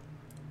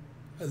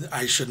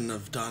 I shouldn't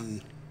have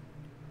done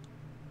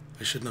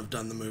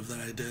the move that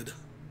I did.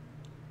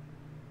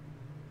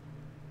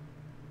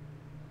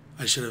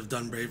 I should have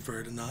done Brave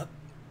Bird and not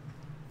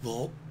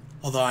Volt.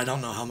 Although I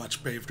don't know how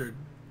much Brave Bird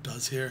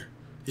does here.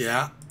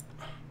 Yeah.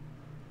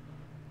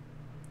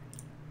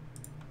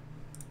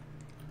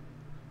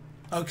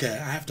 Okay,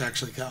 I have to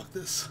actually calc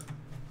this.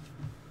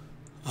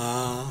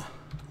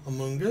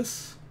 Among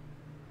Us.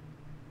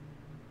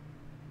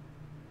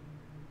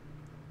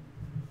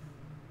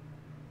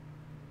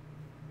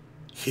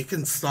 He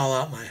can stall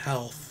out my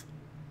health.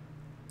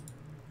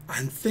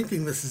 I'm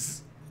thinking this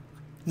is...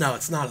 No,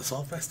 it's not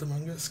Assault Vest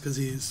Among Us, because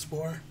he used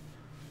Spore.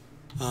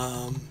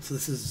 So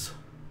this is...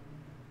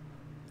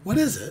 What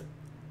is it?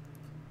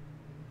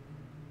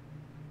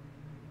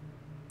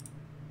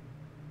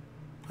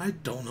 I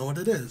don't know what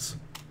it is.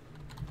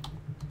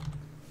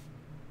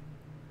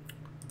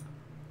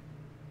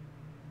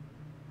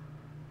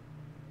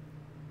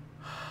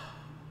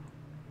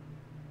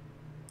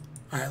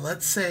 Alright,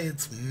 let's say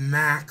it's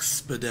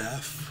max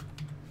Spadef.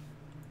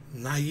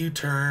 My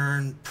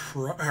U-turn,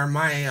 or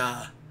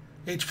my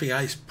HP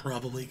Ice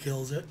probably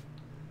kills it.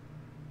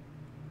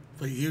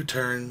 But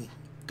U-turn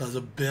does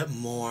a bit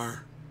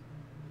more.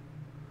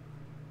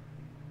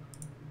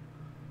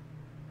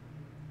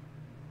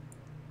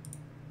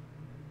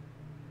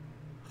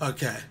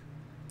 Okay.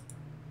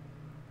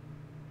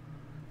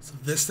 So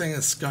this thing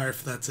is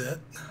Scarf, that's it.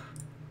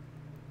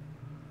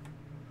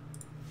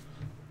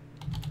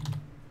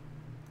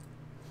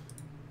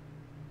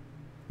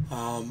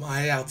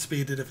 I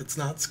outspeed it if it's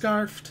not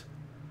Scarfed.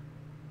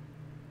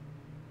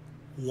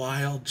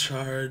 Wild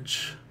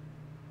Charge.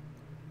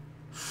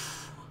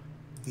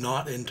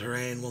 Not in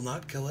terrain will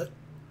not kill it.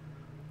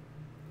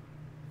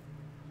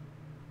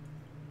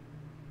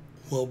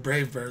 Will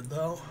Brave Bird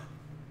though.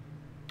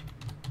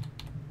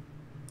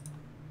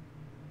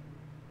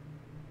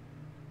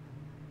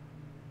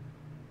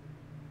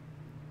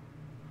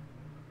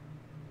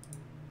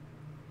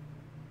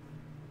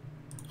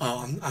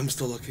 Oh, I'm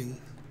still looking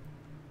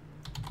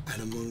at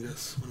Among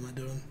Us. What am I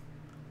doing?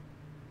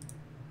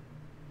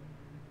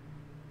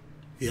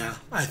 Yeah,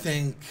 I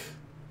think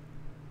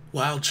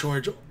Wild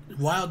Charge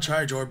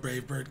or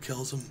Brave Bird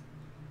kills him.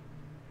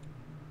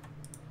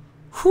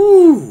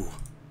 Whew!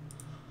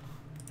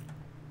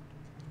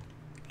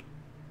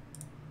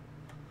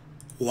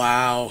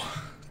 Wow.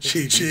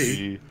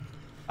 GG.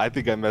 I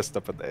think I messed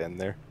up at the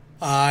end there.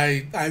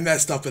 I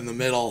messed up in the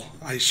middle.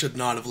 I should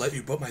not have let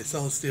you put my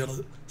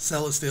Celestial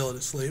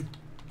to sleep.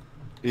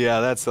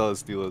 Yeah, that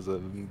Celestial is a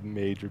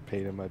major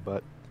pain in my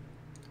butt.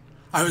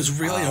 I was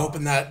really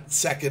hoping that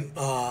second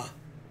air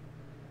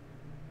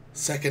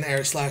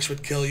slash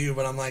would kill you,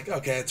 but I'm like,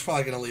 okay, it's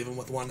probably gonna leave him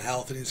with 1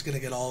 health, and he's gonna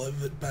get all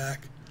of it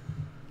back.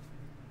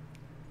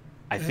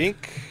 I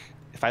think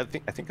if I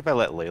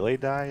let Lele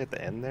die at the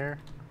end there.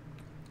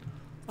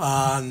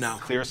 No.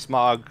 Clear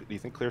Smog. Do you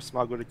think Clear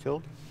Smog would have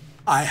killed?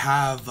 I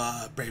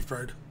have Brave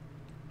Bird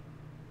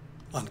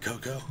on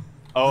Coco.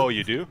 Oh,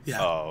 you do? Yeah.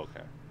 Oh,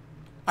 okay.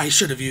 I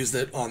should have used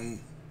it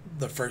on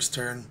the first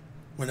turn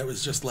when it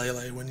was just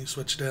Lele when you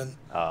switched in.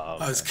 Oh,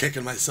 okay. I was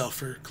kicking myself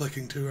for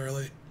clicking too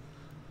early.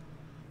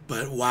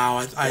 But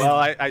wow,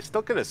 I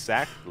still could have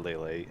sacked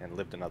Lele and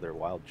lived another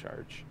Wild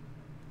Charge.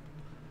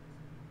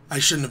 I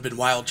shouldn't have been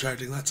Wild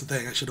Charging. That's the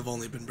thing. I should have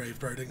only been Brave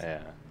Birding.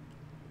 Yeah.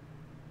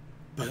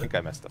 But I think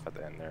I messed up at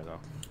the end there, though.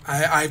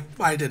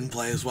 I didn't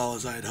play as well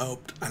as I had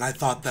hoped, and I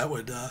thought that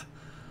would...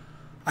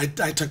 I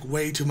took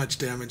way too much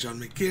damage on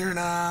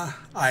Magirna.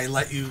 I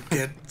let you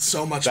get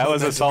so much that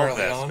was momentum Assault early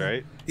Vest, on.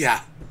 right?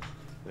 Yeah.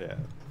 Yeah.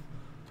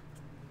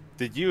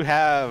 Did you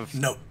have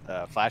Nope.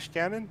 Flash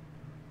Cannon?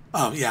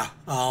 Oh, yeah.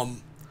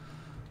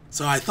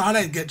 So I thought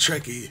I'd get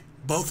tricky.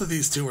 Both of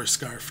these two were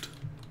Scarfed.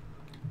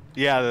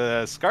 Yeah,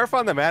 the Scarf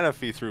on the Mana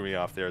Fee threw me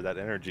off there. That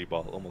Energy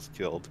Ball almost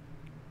killed.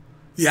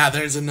 Yeah,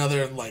 there's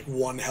another, like,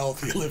 1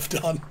 health you lived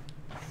on.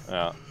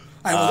 Yeah.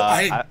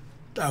 I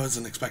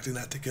wasn't expecting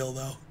that to kill,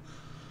 though.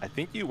 I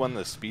think you won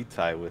the speed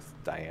tie with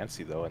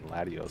Diancie, though, and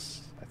Latios.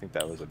 I think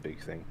that was a big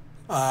thing.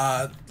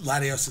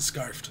 Latios is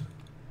Scarfed.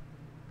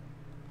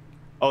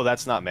 Oh,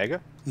 that's not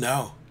Mega?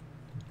 No.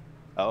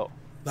 Oh.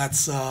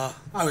 That's, I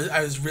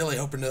was really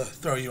hoping to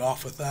throw you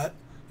off with that,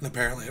 and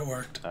apparently it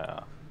worked.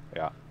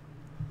 Yeah.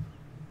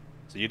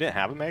 So you didn't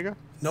have a Mega?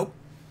 Nope.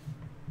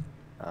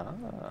 Ah.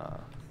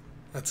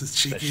 That's as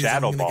cheeky as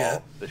I'm gonna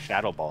get. The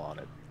Shadow Ball on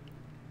it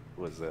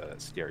was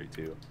scary,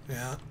 too.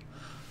 Yeah.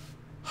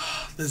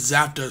 The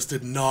Zapdos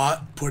did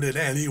not put in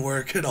any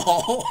work at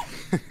all.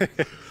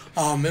 It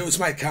was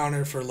my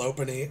counter for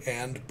Lopunny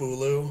and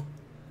Bulu.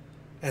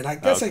 And I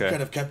guess I could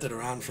have kept it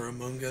around for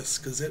Among Us,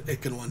 because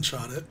it can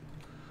one-shot it.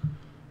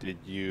 Did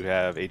you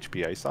have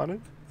HP Ice on it?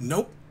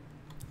 Nope.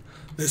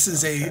 This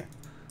is a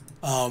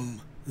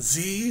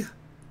Z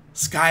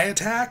Sky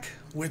Attack,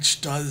 which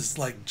does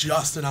like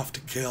just enough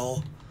to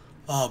kill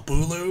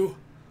Bulu,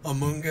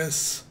 Among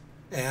Us,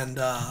 and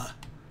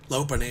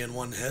Lopunny in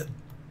 1 hit.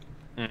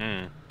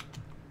 Mm-hmm.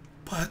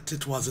 But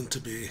it wasn't to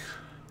be.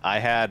 I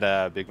had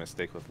a big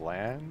mistake with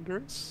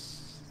Landorus.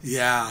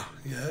 Yeah.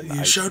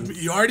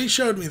 You already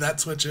showed me that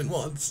switch in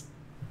once.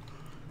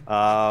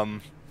 I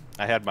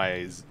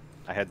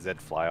had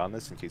Zed Fly on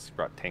this in case he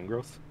brought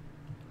Tangrowth.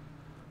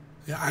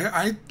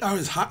 Yeah,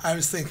 I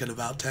was thinking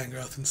about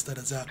Tangrowth instead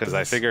of Zapdos. Because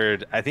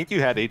I think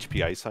you had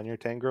HP Ice on your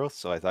Tangrowth,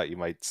 so I thought you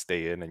might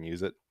stay in and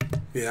use it.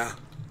 Yeah,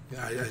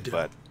 I do.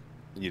 But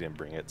you didn't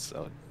bring it,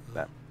 so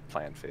that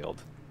plan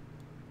failed.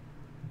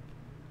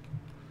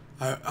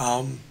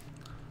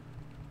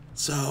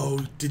 So,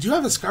 did you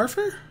have a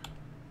Scarfer?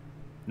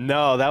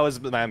 No, that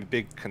was my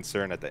big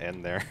concern at the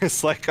end there.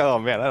 It's like, oh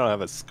man, I don't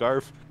have a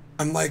scarf.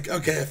 I'm like,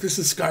 okay, if this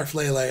is Scarf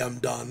Lele, I'm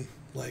done.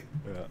 Like,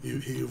 Yeah.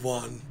 you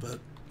won, but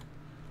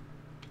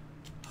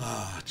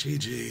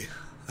GG.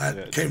 That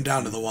Yeah, came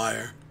down to the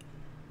wire.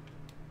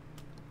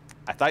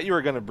 I thought you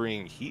were gonna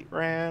bring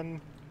Heatran,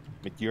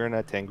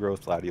 Magearna,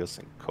 Tangrowth, Latios,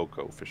 and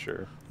Coco for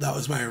sure. That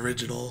was my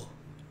original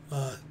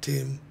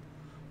team,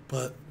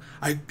 but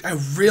I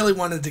really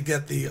wanted to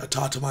get the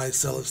Autotomize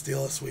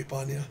Celesteela sweep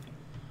on you,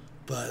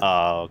 but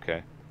Oh,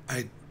 okay. I,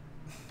 you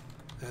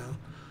know,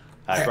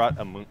 I brought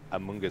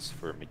Amoonguss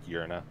for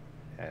Magearna,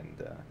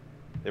 and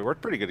it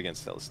worked pretty good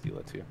against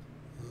Celesteela too.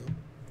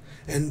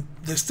 and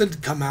this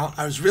did come out.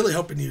 I was really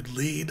hoping you'd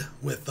lead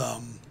with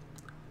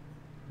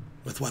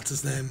what's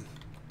his name?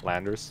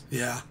 Landers.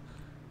 Yeah.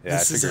 Yeah,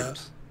 This I is figured. a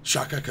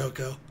Shaka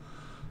Coco.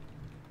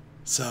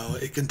 So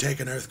it can take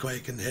an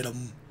Earthquake and hit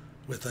him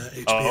with a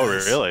HPS. Oh,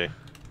 really?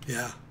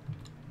 Yeah.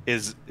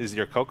 Is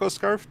your Coco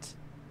scarfed?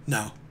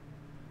 No.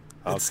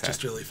 It's Okay.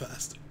 just really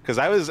fast. Because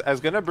I was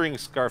gonna bring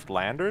scarfed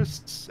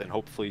Landers, and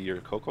hopefully your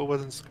Coco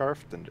wasn't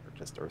scarfed and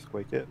just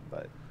Earthquake it,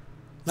 but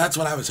That's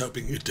what I was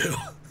hoping you'd do.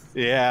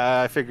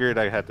 yeah, I figured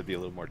I had to be a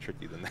little more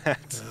tricky than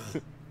that.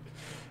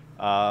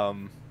 I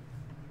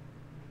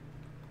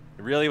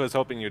really was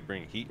hoping you'd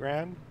bring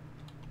Heatran,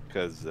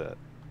 because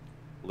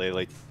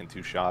Lele can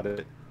two-shot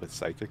it with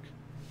Psychic.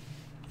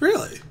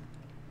 Really?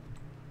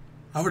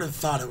 I would have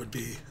thought it would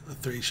be a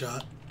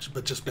 3-shot,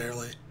 but just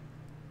barely.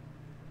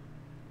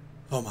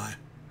 Oh my.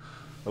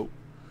 Oh.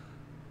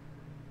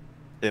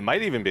 It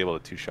might even be able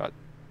to two-shot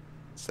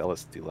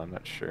Celesteela, I'm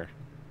not sure.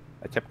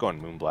 I kept going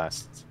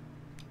Moonblast.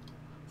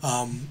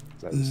 I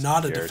was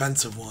Not a scared.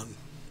 defensive one.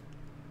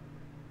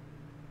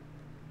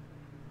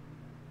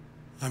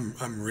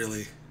 I'm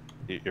really,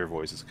 Your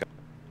voice is cut.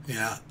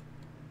 yeah.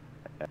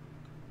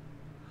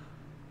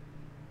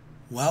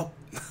 Well,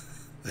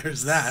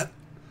 there's that.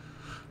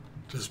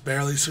 Just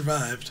barely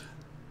survived.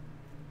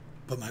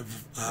 But my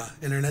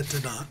internet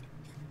did not.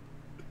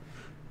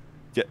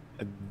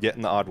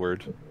 Getting the odd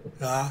word.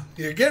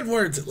 You're getting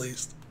words at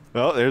least.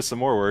 Well, there's some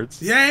more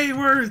words. Yay,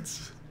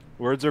 words!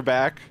 Words are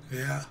back.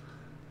 Yeah.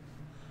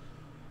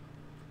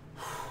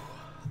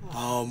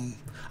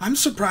 I'm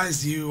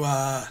surprised you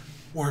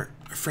weren't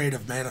afraid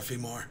of Manaphy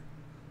more.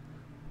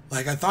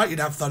 Like, I thought you'd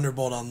have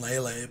Thunderbolt on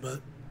Lele, but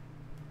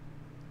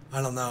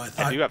I don't know.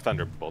 I do have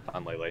Thunderbolt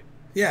on Lele.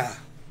 Yeah,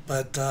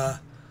 but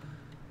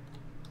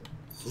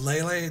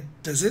Lele,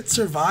 does it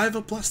survive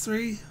a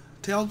 +3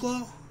 Tail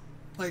Glow?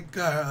 Like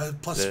a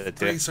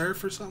 +3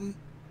 Surf or something?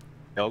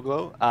 Tail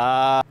Glow?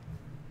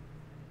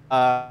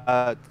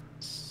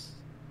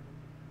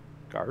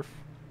 Scarf?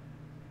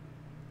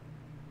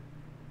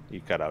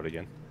 You cut out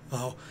again.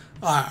 Oh,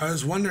 I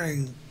was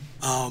wondering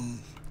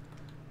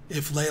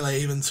if Lele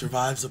even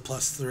survives a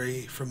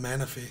 +3 from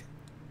Manaphy.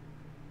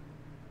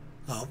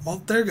 Oh,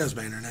 well, there goes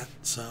my internet,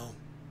 so...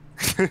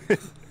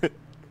 It's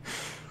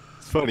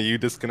funny, you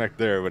disconnect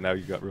there, but now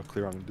you got real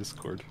clear on the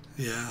Discord.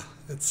 Yeah,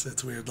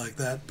 it's weird like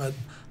that, but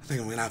I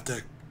think I'm going to have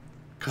to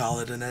call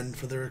it an end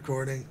for the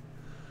recording.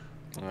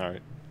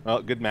 Alright.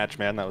 Well, good match,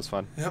 man. That was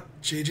fun. Yep,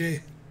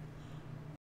 GG.